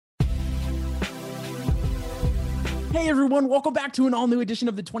Hey everyone, welcome back to an all-new edition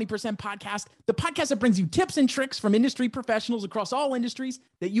of the 20% Podcast, the podcast that brings you tips and tricks from industry professionals across all industries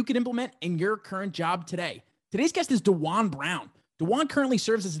that you can implement in your current job today. Today's guest is DeJuan Brown. DeJuan currently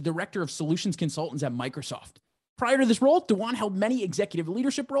serves as the Director of Solutions Consultants at Microsoft. Prior to this role, DeJuan held many executive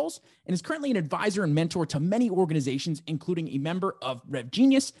leadership roles and is currently an advisor and mentor to many organizations, including a member of Rev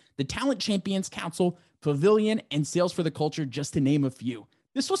Genius, the Talent Champions Council, Pavilion, and Sales for the Culture, just to name a few.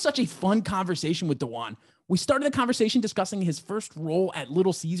 This was such a fun conversation with DeJuan. We started the conversation discussing his first role at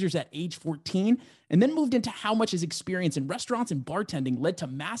Little Caesars at age 14, and then moved into how much his experience in restaurants and bartending led to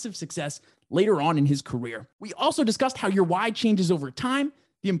massive success later on in his career. We also discussed how your why changes over time,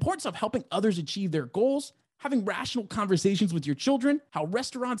 the importance of helping others achieve their goals, having rational conversations with your children, how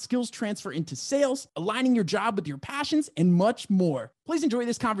restaurant skills transfer into sales, aligning your job with your passions, and much more. Please enjoy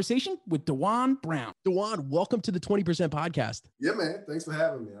this conversation with DeJuan Brown. DeJuan, welcome to the 20% Podcast. Yeah, man. Thanks for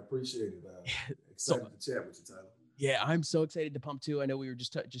having me. I appreciate it. Excited to chat with you, Tyler. Yeah, I'm so excited to pump too. I know we were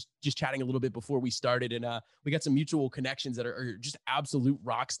just chatting a little bit before we started, and we got some mutual connections that are just absolute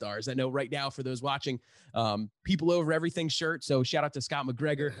rock stars. I know right now for those watching, People Over Everything shirt. So shout out to Scott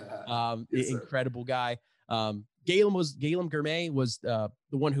McGregor, Yes, incredible guy. Galen Gourmet was the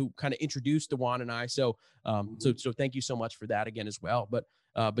one who kind of introduced DeJuan and I. So thank you so much for that again as well. But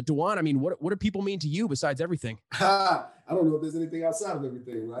DeJuan, I mean, what do people mean to you besides everything? I don't know if there's anything outside of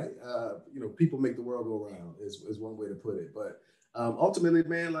everything, right? People make the world go round is one way to put it. But ultimately,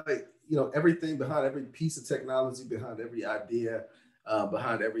 man, everything behind every piece of technology, behind every idea,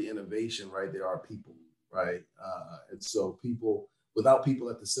 behind every innovation, right? There are people, right? And so without people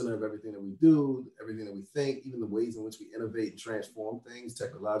at the center of everything that we do, everything that we think, even the ways in which we innovate and transform things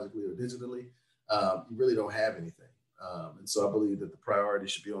technologically or digitally, you really don't have anything. And so I believe that the priority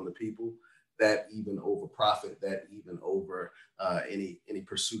should be on the people, that even over profit, that even over any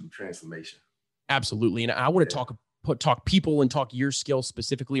pursuit of transformation. Absolutely. And I want to talk people and talk your skills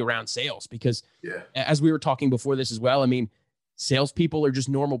specifically around sales, because as we were talking before this as well, I mean, salespeople are just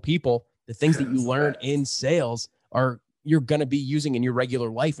normal people. The things that you learn in sales you're going to be using in your regular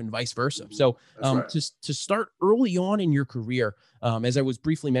life and vice versa. So to start early on in your career, as I was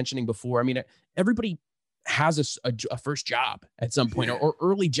briefly mentioning before, I mean, everybody has a first job at some point or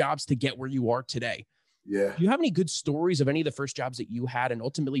early jobs to get where you are today. Yeah. Do you have any good stories of any of the first jobs that you had and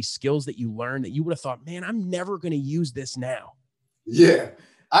ultimately skills that you learned that you would have thought, man, I'm never going to use this now? Yeah.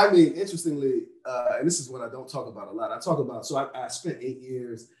 I mean, interestingly, and this is what I don't talk about a lot. I spent 8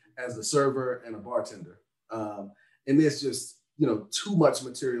 years as a server and a bartender. And there's just, too much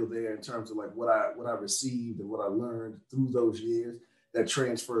material there in terms of like what I received and what I learned through those years that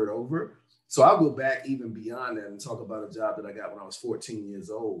transferred over. So I'll go back even beyond that and talk about a job that I got when I was 14 years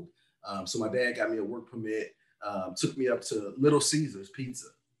old. So my dad got me a work permit, took me up to Little Caesars Pizza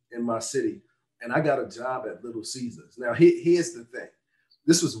in my city. And I got a job at Little Caesars. Now, here's the thing.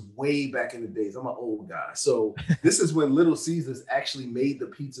 This was way back in the days. I'm an old guy. So this is when Little Caesars actually made the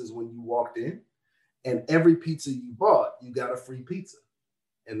pizzas when you walked in. And every pizza you bought, you got a free pizza.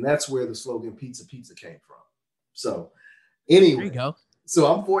 And that's where the slogan Pizza Pizza came from. So anyway, there you go. So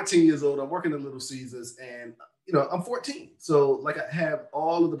I'm 14 years old. I'm working at Little Caesars and, I'm 14. So like I have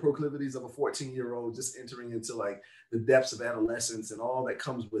all of the proclivities of a 14-year-old just entering into like the depths of adolescence and all that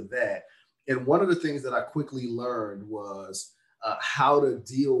comes with that. And one of the things that I quickly learned was how to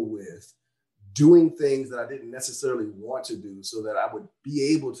deal with doing things that I didn't necessarily want to do so that I would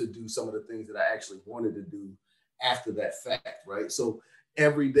be able to do some of the things that I actually wanted to do after that fact, right? So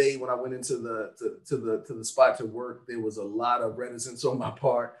every day when I went into the spot to work, there was a lot of reticence on my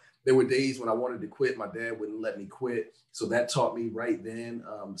part. There were days when I wanted to quit. My dad wouldn't let me quit. So that taught me right then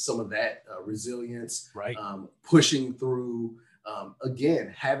some of that resilience, right? Pushing through,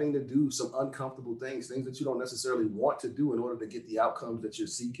 again, having to do some uncomfortable things that you don't necessarily want to do in order to get the outcomes that you're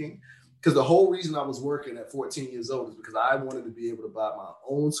seeking. Because the whole reason I was working at 14 years old is because I wanted to be able to buy my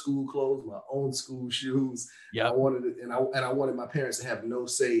own school clothes, my own school shoes. Yeah. I wanted my parents to have no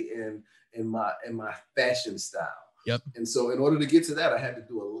say in my fashion style. Yep. And so in order to get to that, I had to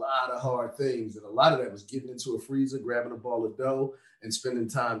do a lot of hard things. And a lot of that was getting into a freezer, grabbing a ball of dough and spending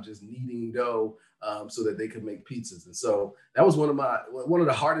time just kneading dough so that they could make pizzas. And so that was one of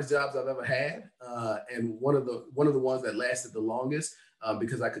the hardest jobs I've ever had. And one of the ones that lasted the longest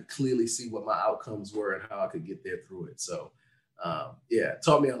because I could clearly see what my outcomes were and how I could get there through it. So it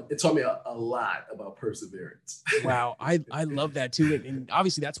taught me a lot about perseverance. Wow. I love that too. And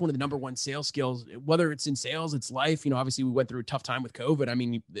obviously that's one of the number one sales skills, whether it's in sales, it's life. Obviously we went through a tough time with COVID. I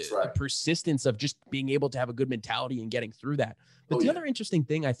mean, the persistence of just being able to have a good mentality and getting through that. But the other interesting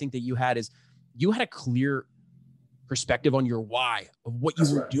thing I think that you had is you had a clear perspective on your why of what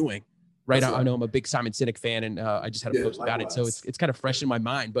you were doing. right? I know I'm a big Simon Sinek fan, and I just had a post about it. So it's kind of fresh in my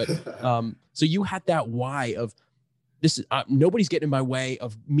mind. But so you had that why of this, nobody's getting in my way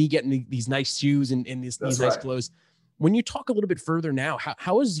of me getting these nice shoes and these nice clothes. When you talk a little bit further now,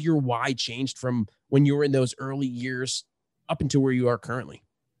 how has your why changed from when you were in those early years up until where you are currently?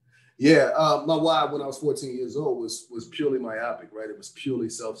 Yeah, my why when I was 14 years old was purely myopic, right? It was purely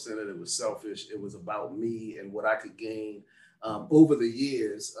self-centered. It was selfish. It was about me and what I could gain. Over the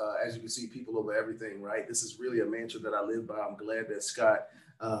years, as you can see, people over everything, right? This is really a mantra that I live by. I'm glad that Scott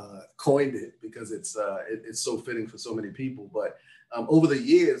coined it because it's so fitting for so many people. But over the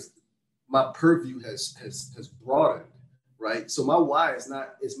years, my purview has broadened, right? So my why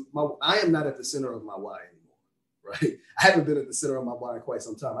I am not at the center of my why anymore. Right. I haven't been at the center of my why in quite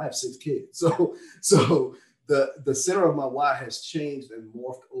some time. I have 6 kids. So the center of my why has changed and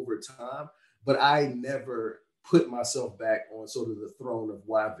morphed over time, but I never put myself back on sort of the throne of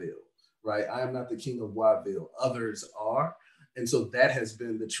Whyville, right? I am not the king of Whyville. Others are. And so that has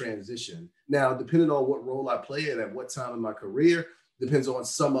been the transition. Now, depending on what role I play and at what time in my career, depends on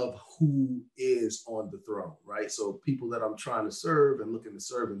some of who is on the throne, right? So people that I'm trying to serve and looking to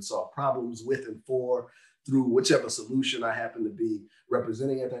serve and solve problems with and for, through whichever solution I happen to be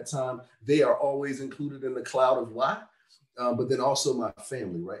representing at that time, they are always included in the cloud of why. But then also my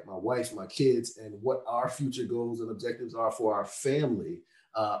family, right? My wife, my kids, and what our future goals and objectives are for our family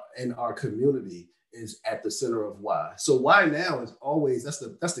and our community is at the center of why. So why now is always, that's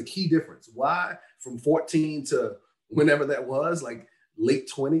the key difference. Why from 14 to whenever that was, like late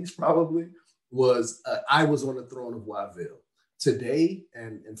 20s probably, was I was on the throne of Whyville. Today,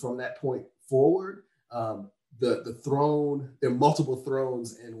 and from that point forward, the throne, there are multiple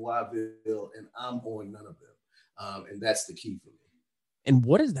thrones in Whyville, and I'm on none of them. And that's the key for me. And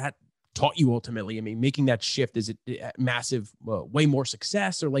what has that taught you ultimately? I mean, making that shift, is it massive, way more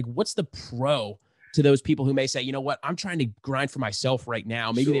success, or like, what's the pro to those people who may say, you know what, I'm trying to grind for myself right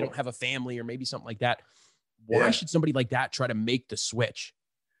now. Maybe they don't have a family or maybe something like that. Why should somebody like that try to make the switch?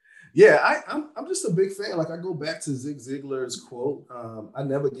 Yeah, I'm just a big fan. Like I go back to Zig Ziglar's quote. I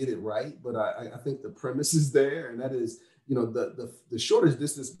never get it right, but I think the premise is there, and that is, you know, the shortest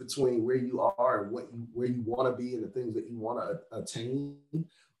distance between where you are and where you want to be and the things that you want to attain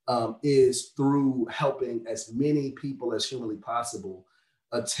is through helping as many people as humanly possible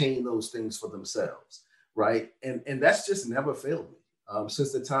attain those things for themselves, right? And that's just never failed me.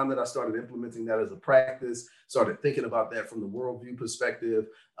 Since the time that I started implementing that as a practice, started thinking about that from the worldview perspective,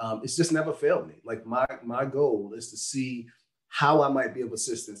 it's just never failed me. Like my goal is to see how I might be of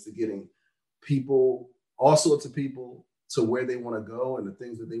assistance to getting people, all sorts of people, to where they want to go and the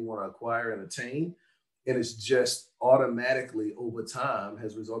things that they want to acquire and attain. And it's just automatically over time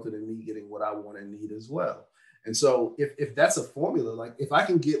has resulted in me getting what I want and need as well. And so if that's a formula, like if I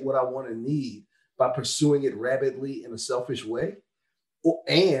can get what I want and need by pursuing it rapidly in a selfish way,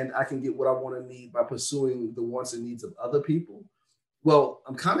 and I can get what I want and need by pursuing the wants and needs of other people, well,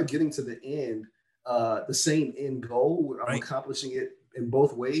 I'm kind of getting to the end, the same end goal where I'm accomplishing it in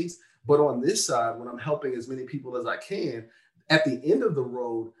both ways. But on this side, when I'm helping as many people as I can, at the end of the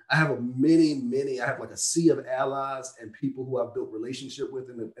road, I have I have like a sea of allies and people who I've built relationship with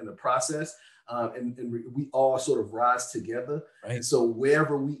in the process. And we all sort of rise together. Right. And so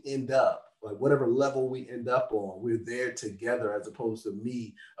wherever we end up, like whatever level we end up on, we're there together, as opposed to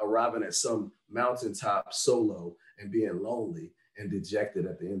me arriving at some mountaintop solo and being lonely and dejected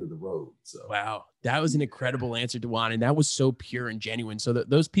at the end of the road. So wow, that was an incredible answer, DeJuan, and that was so pure and genuine. So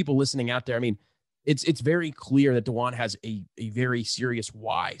that those people listening out there, I mean, it's very clear that DeJuan has a very serious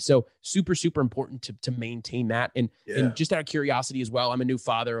why. So super important to maintain that. And just out of curiosity as well, I'm a new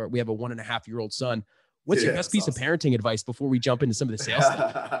father. We have a 1.5-year-old son. What's your best piece of parenting advice before we jump into some of the sales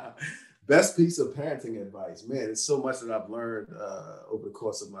stuff? Best piece of parenting advice, man. It's so much that I've learned over the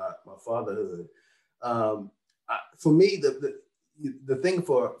course of my fatherhood. For me, the thing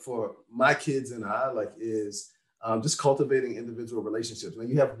for my kids and I is just cultivating individual relationships. Now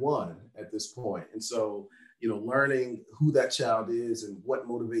you have one at this point, and so learning who that child is and what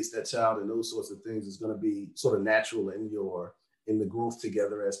motivates that child and those sorts of things is going to be sort of natural in the growth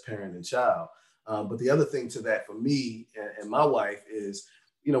together as parent and child. But the other thing to that for me and my wife is,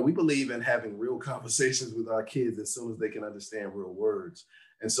 we believe in having real conversations with our kids as soon as they can understand real words.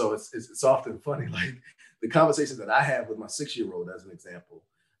 And so it's often funny, like the conversations that I have with my 6-year-old, as an example,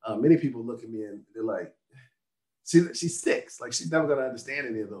 many people look at me and they're like, she's 6, like she's never going to understand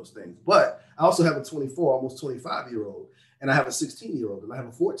any of those things. But I also have a 24, almost 25-year-old, and I have a 16-year-old, and I have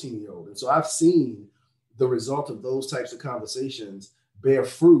a 14-year-old. And so I've seen the result of those types of conversations bear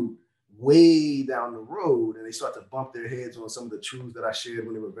fruit way down the road and they start to bump their heads on some of the truths that I shared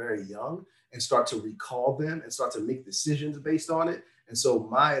when they were very young and start to recall them and start to make decisions based on it. And so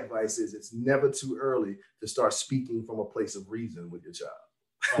my advice is it's never too early to start speaking from a place of reason with your child.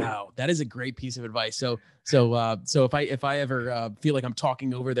 Wow, that is a great piece of advice. So if I ever feel like I'm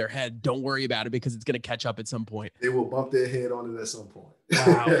talking over their head, don't worry about it because it's going to catch up at some point. They will bump their head on it at some point.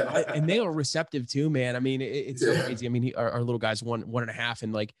 Wow, and they are receptive too, man. I mean, it's so crazy. I mean, our little guy's 1.5,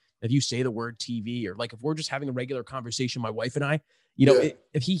 and like if you say the word TV or like if we're just having a regular conversation, my wife and I, you know,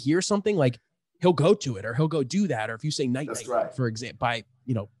 if he hears something like he'll go to it or he'll go do that, or if you say night, right. for example, by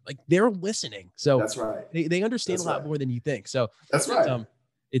you know, like they're listening. So that's right. They understand a lot more than you think. So that's right.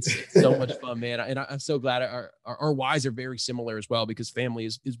 It's so much fun, man. And I'm so glad our whys are very similar as well, because family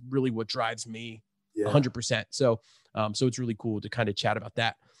is really what drives me 100%. So it's really cool to kind of chat about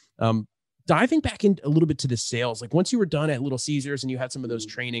that. Diving back in a little bit to the sales, like once you were done at Little Caesars and you had some of those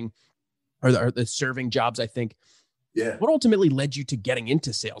training or the serving jobs, I think, what ultimately led you to getting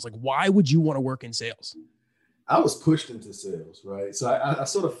into sales? Like, why would you want to work in sales? I was pushed into sales, right? So I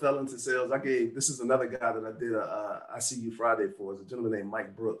sort of fell into sales. This is another guy that I did I See You Friday for, is a gentleman named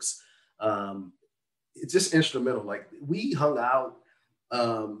Mike Brooks. It's just instrumental. Like we hung out,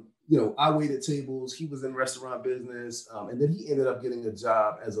 I waited tables. He was in restaurant business. And then he ended up getting a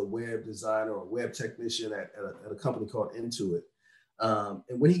job as a web designer or web technician at a company called Intuit.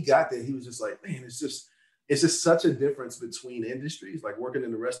 And when he got there, he was just like, man, it's just such a difference between industries, like working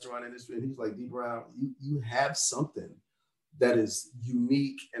in the restaurant industry. And he's like, DeJuan, you have something that is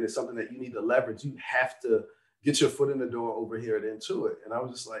unique and it's something that you need to leverage. You have to get your foot in the door over here at Intuit. And I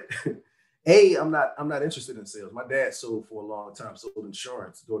was just like, I'm not interested in sales. My dad sold for a long time, sold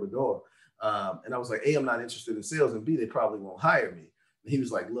insurance door to door. And I was like, I'm not interested in sales. And B, they probably won't hire me. And he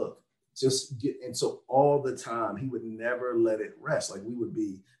was like, look, just get. And so all the time, he would never let it rest. Like we would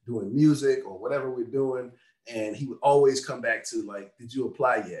be doing music or whatever we're doing. And he would always come back to like, did you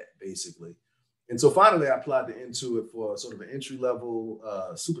apply yet? Basically. And so finally I applied to Intuit for sort of an entry level,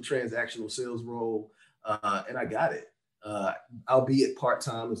 super transactional sales role. And I got it. Albeit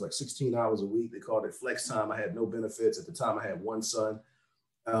part-time, it was like 16 hours a week. They called it flex time. I had no benefits. At the time I had one son.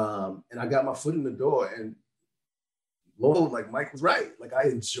 And I got my foot in the door, and Lord, like Mike was right. Like I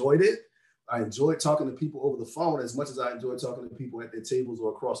enjoyed it. I enjoyed talking to people over the phone as much as I enjoyed talking to people at their tables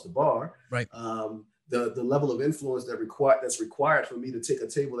or across the bar. Right. The level of influence that's required for me to take a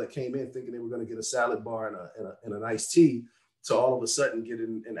table that came in thinking they were going to get a salad bar and an iced tea, to all of a sudden get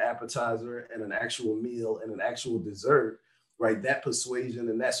an appetizer and an actual meal and an actual dessert, right? That persuasion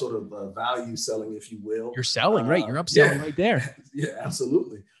and that sort of value selling, if you will. You're selling, right? You're upselling right there. Yeah,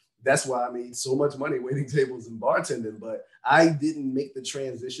 absolutely. That's why I made so much money waiting tables and bartending, but I didn't make the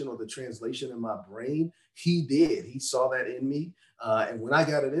transition or the translation in my brain. He did. He saw that in me. And when I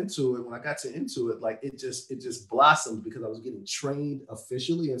got into it, like it just blossomed because I was getting trained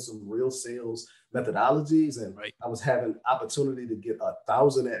officially in some real sales methodologies. And I was having opportunity to get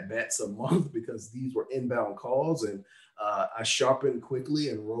 1,000 at-bats a month because these were inbound calls. And I sharpened quickly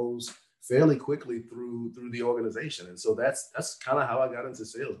and rose fairly quickly through the organization. And so that's kind of how I got into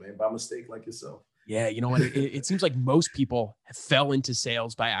sales, man, by mistake, like yourself. Yeah. You know what? It seems like most people fell into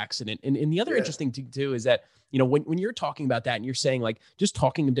sales by accident. And the other interesting thing too, is that, you know, when you're talking about that and you're saying like just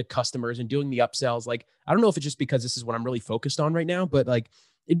talking to customers and doing the upsells, like, I don't know if it's just because this is what I'm really focused on right now, but like,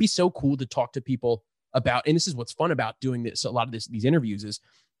 it'd be so cool to talk to people about, and this is what's fun about doing this. A lot of these interviews is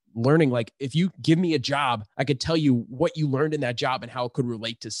learning, like, if you give me a job, I could tell you what you learned in that job and how it could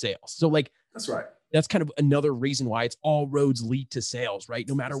relate to sales. So like, that's right. That's kind of another reason why it's all roads lead to sales, right?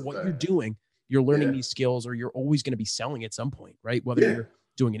 No matter what you're doing, you're learning these skills, or you're always going to be selling at some point, right? Whether you're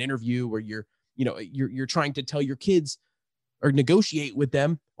doing an interview or you're trying to tell your kids or negotiate with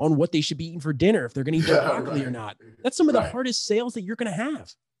them on what they should be eating for dinner, if they're going to eat their broccoli or not. That's some of the hardest sales that you're going to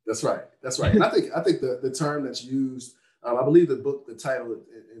have. That's right. And I think the term that's used, I believe the book, the title,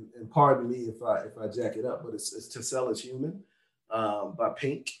 and pardon me if I jack it up, but it's To Sell Is Human, by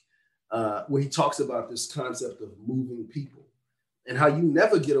Pink, where he talks about this concept of moving people and how you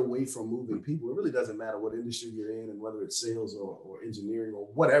never get away from moving people. It really doesn't matter what industry you're in and whether it's sales or engineering or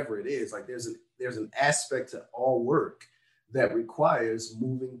whatever it is. Like there's an aspect to all work that requires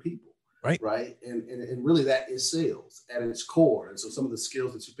moving people. Right. And really that is sales at its core. And so some of the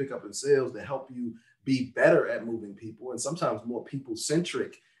skills that you pick up in sales that help you be better at moving people, and sometimes more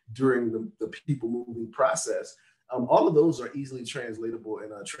people-centric during the people moving process, all of those are easily translatable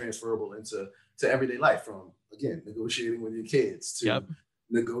and transferable into everyday life, from, again, negotiating with your kids to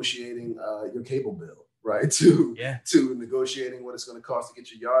negotiating your cable bill, right? To negotiating what it's going to cost to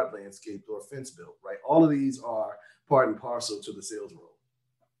get your yard landscaped or a fence built, right? All of these are part and parcel to the sales role.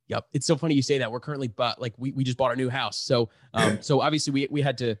 Yep. It's so funny you say that. We're currently, but like we just bought our new house. So, so obviously we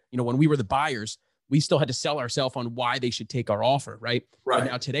had to, when we were the buyers, we still had to sell ourselves on why they should take our offer. Right. Right.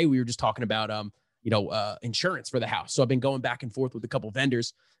 But now today we were just talking about, insurance for the house. So I've been going back and forth with a couple of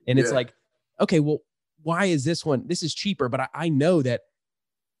vendors, and it's like, okay, well, why is this one? This is cheaper, but I know that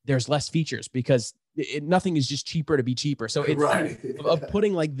there's less features because nothing is just cheaper to be cheaper. So it's of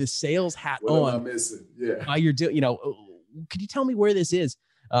putting like the sales hat what am I missing? Yeah. While you're doing, could you tell me where this is?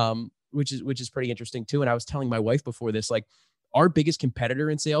 Which is pretty interesting too. And I was telling my wife before this, like our biggest competitor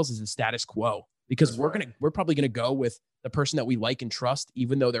in sales is the status quo, because we're probably going to go with the person that we like and trust,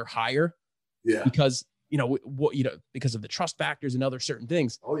 even though they're higher. Yeah. Because, because of the trust factors and other certain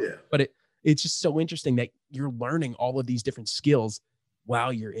things. Oh yeah. But it's just so interesting that you're learning all of these different skills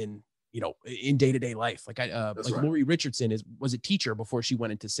while you're in day-to-day life. Like Lori Richardson was a teacher before she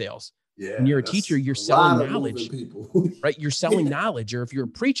went into sales. Yeah. When you're a teacher, you're selling knowledge, right? You're selling knowledge. Or if you're a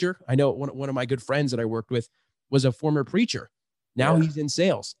preacher, I know one of my good friends that I worked with was a former preacher. Now he's in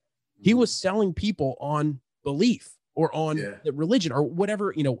sales. He was selling people on belief or on the religion or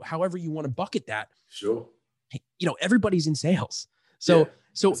whatever, however you want to bucket that. Sure. Everybody's in sales. So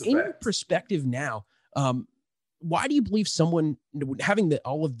in your perspective now, why do you believe someone, having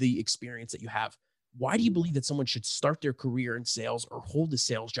all of the experience that you have, why do you believe that someone should start their career in sales or hold a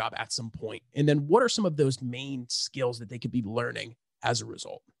sales job at some point? And then what are some of those main skills that they could be learning as a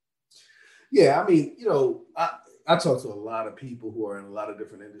result? Yeah, I mean, I talk to a lot of people who are in a lot of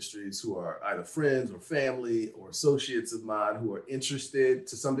different industries who are either friends or family or associates of mine who are interested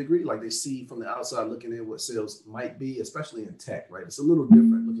to some degree. Like they see from the outside looking in what sales might be, especially in tech, right? It's a little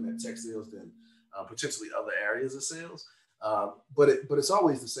different looking at tech sales than potentially other areas of sales. But it's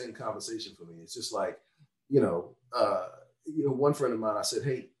always the same conversation for me. It's just like, one friend of mine, I said,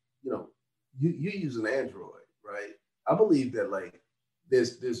 hey, you use an Android, right? I believe that like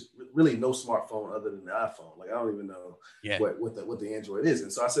there's really no smartphone other than the iPhone. Like I don't even know what the Android is.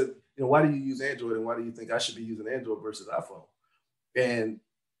 And so I said, why do you use Android, and why do you think I should be using Android versus iPhone? And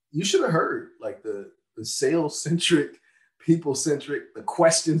you should have heard like the sales centric, people centric, the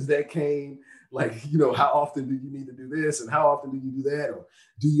questions that came. Like, how often do you need to do this? And how often do you do that? Or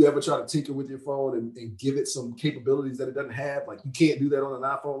do you ever try to tinker with your phone and give it some capabilities that it doesn't have? Like you can't do that on an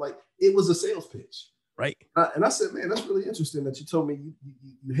iPhone. Like it was a sales pitch. Right. And I said, man, that's really interesting that you told me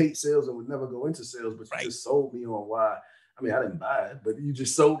you hate sales and would never go into sales, but you just sold me on why. I mean, I didn't buy it, but you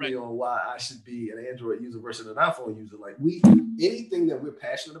just sold me on why I should be an Android user versus an iPhone user. Like anything that we're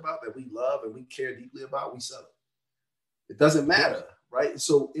passionate about, that we love and we care deeply about, we sell it. It doesn't matter. Right.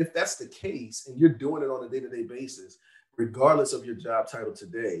 So if that's the case and you're doing it on a day-to-day basis, regardless of your job title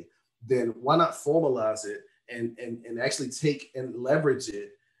today, then why not formalize it and actually take and leverage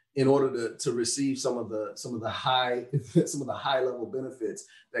it in order to receive some of the high level benefits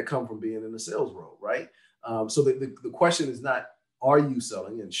that come from being in the sales role. Right. So the question is not, are you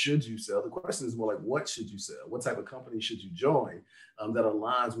selling and should you sell? The question is more like, what should you sell? What type of company should you join that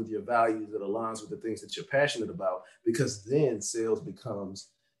aligns with your values, that aligns with the things that you're passionate about? Because then sales becomes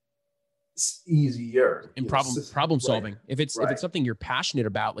easier. And problem solving. If it's something you're passionate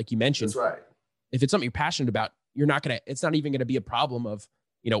about, like you mentioned, that's right. If it's something you're passionate about, it's not even going to be a problem of,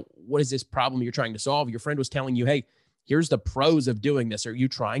 what is this problem you're trying to solve? Your friend was telling you, hey, here's the pros of doing this. Are you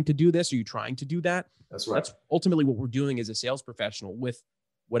trying to do this? Are you trying to do that? That's right. That's ultimately what we're doing as a sales professional with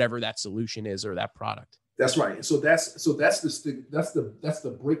whatever that solution is or that product. That's right. And so that's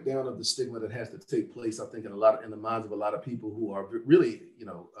the breakdown of the stigma that has to take place, I think, in the minds of a lot of people who are really,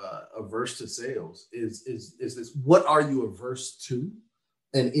 averse to sales is this: what are you averse to?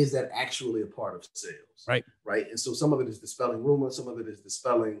 And is that actually a part of sales? Right. Right. And so some of it is dispelling rumors. Some of it is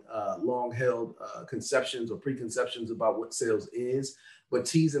dispelling long-held conceptions or preconceptions about what sales is, but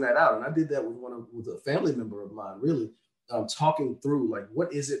teasing that out. And I did that with a family member of mine, really talking through like,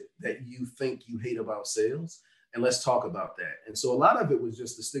 what is it that you think you hate about sales? And let's talk about that. And so a lot of it was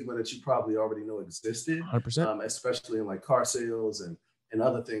just the stigma that you probably already know existed, 100%. Especially in like car sales and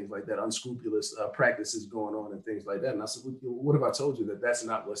other things like that, unscrupulous practices going on and things like that. And I said, what if I told you that that's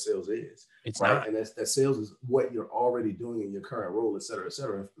not what sales is? It's right. Not. And that sales is what you're already doing in your current role, et cetera, et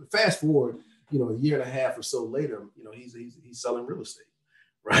cetera. Fast forward, a year and a half or so later, he's selling real estate,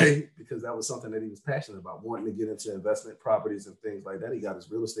 right? Because that was something that he was passionate about, wanting to get into investment properties and things like that. He got his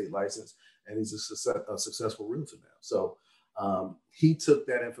real estate license and he's a successful realtor now. So he took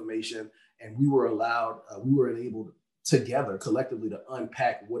that information and we were enabled together collectively to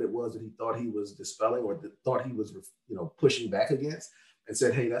unpack what it was that he thought he was dispelling or thought he was, pushing back against, and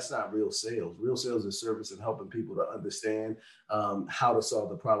said, hey, that's not real sales. Real sales is service and helping people to understand how to solve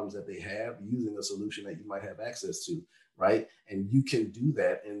the problems that they have using a solution that you might have access to. right? And you can do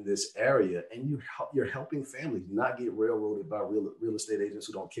that in this area, and you're helping families not get railroaded by real estate agents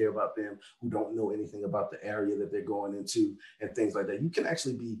who don't care about them, who don't know anything about the area that they're going into and things like that. You can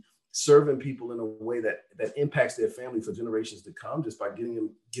actually be serving people in a way that impacts their family for generations to come, just by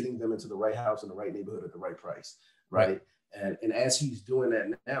getting them into the right house in the right neighborhood at the right price, right? And as he's doing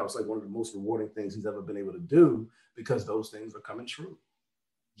that now, it's like one of the most rewarding things he's ever been able to do, because those things are coming true.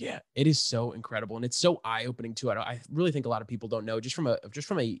 Yeah, it is so incredible, and it's so eye-opening too. I really think a lot of people don't know, just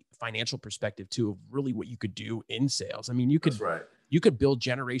from a financial perspective too, of really what you could do in sales. I mean, you could build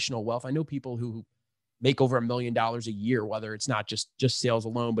generational wealth. I know people who make over $1 million a year, whether it's not just sales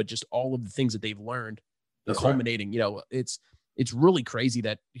alone, but just all of the things that they've learned, culminating. You know, it's really crazy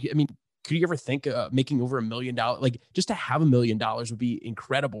that, I mean, could you ever think making over $1 million? Like, just to have $1 million would be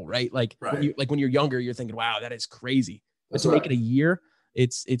incredible, right? Like, when you're younger, you're thinking, wow, that is crazy. But to make it a year,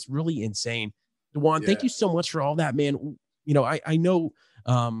 it's really insane. DeJuan, thank you so much for all that, man. You know, I know,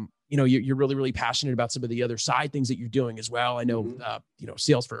 you know, you're really, really passionate about some of the other side things that you're doing as well. I know, you know,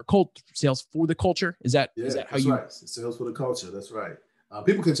 sales for the culture. Is that how you? Right. Sales for the culture. That's right.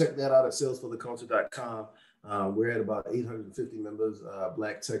 People can check that out at salesfortheculture.com. We're at about 850 members,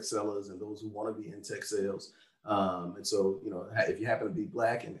 Black tech sellers and those who want to be in tech sales. And so, you know, if you happen to be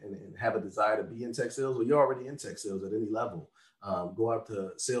Black and have a desire to be in tech sales, or you're already in tech sales at any level, go out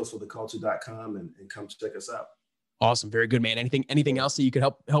to salesfortheculture.com and come check us out. Awesome. Very good, man. Anything else that you could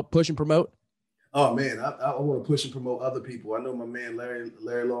help push and promote? Oh man, I want to push and promote other people. I know my man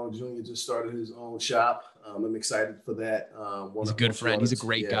Larry Long Jr. just started his own shop. I'm excited for that. He's a good friend. He's a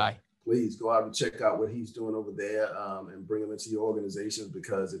great guy. Please go out and check out what he's doing over there, and bring him into your organizations,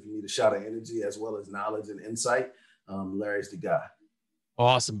 because if you need a shot of energy as well as knowledge and insight, Larry's the guy.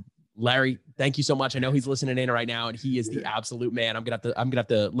 Awesome. Larry, thank you so much. I know he's listening in right now, and he is the absolute man. I'm gonna have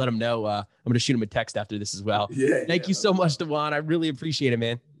to let him know. I'm gonna shoot him a text after this as well. Thank you so much, DeJuan. I really appreciate it,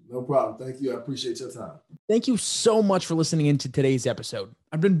 man. No problem. Thank you. I appreciate your time. Thank you so much for listening into today's episode.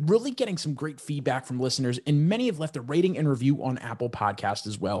 I've been really getting some great feedback from listeners, and many have left a rating and review on Apple Podcasts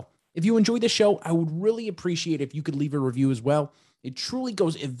as well. If you enjoyed the show, I would really appreciate if you could leave a review as well. It truly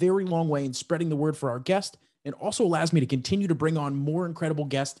goes a very long way in spreading the word for our guest, and also allows me to continue to bring on more incredible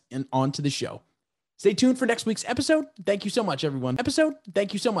guests and onto the show. Stay tuned for next week's episode. Thank you so much, everyone.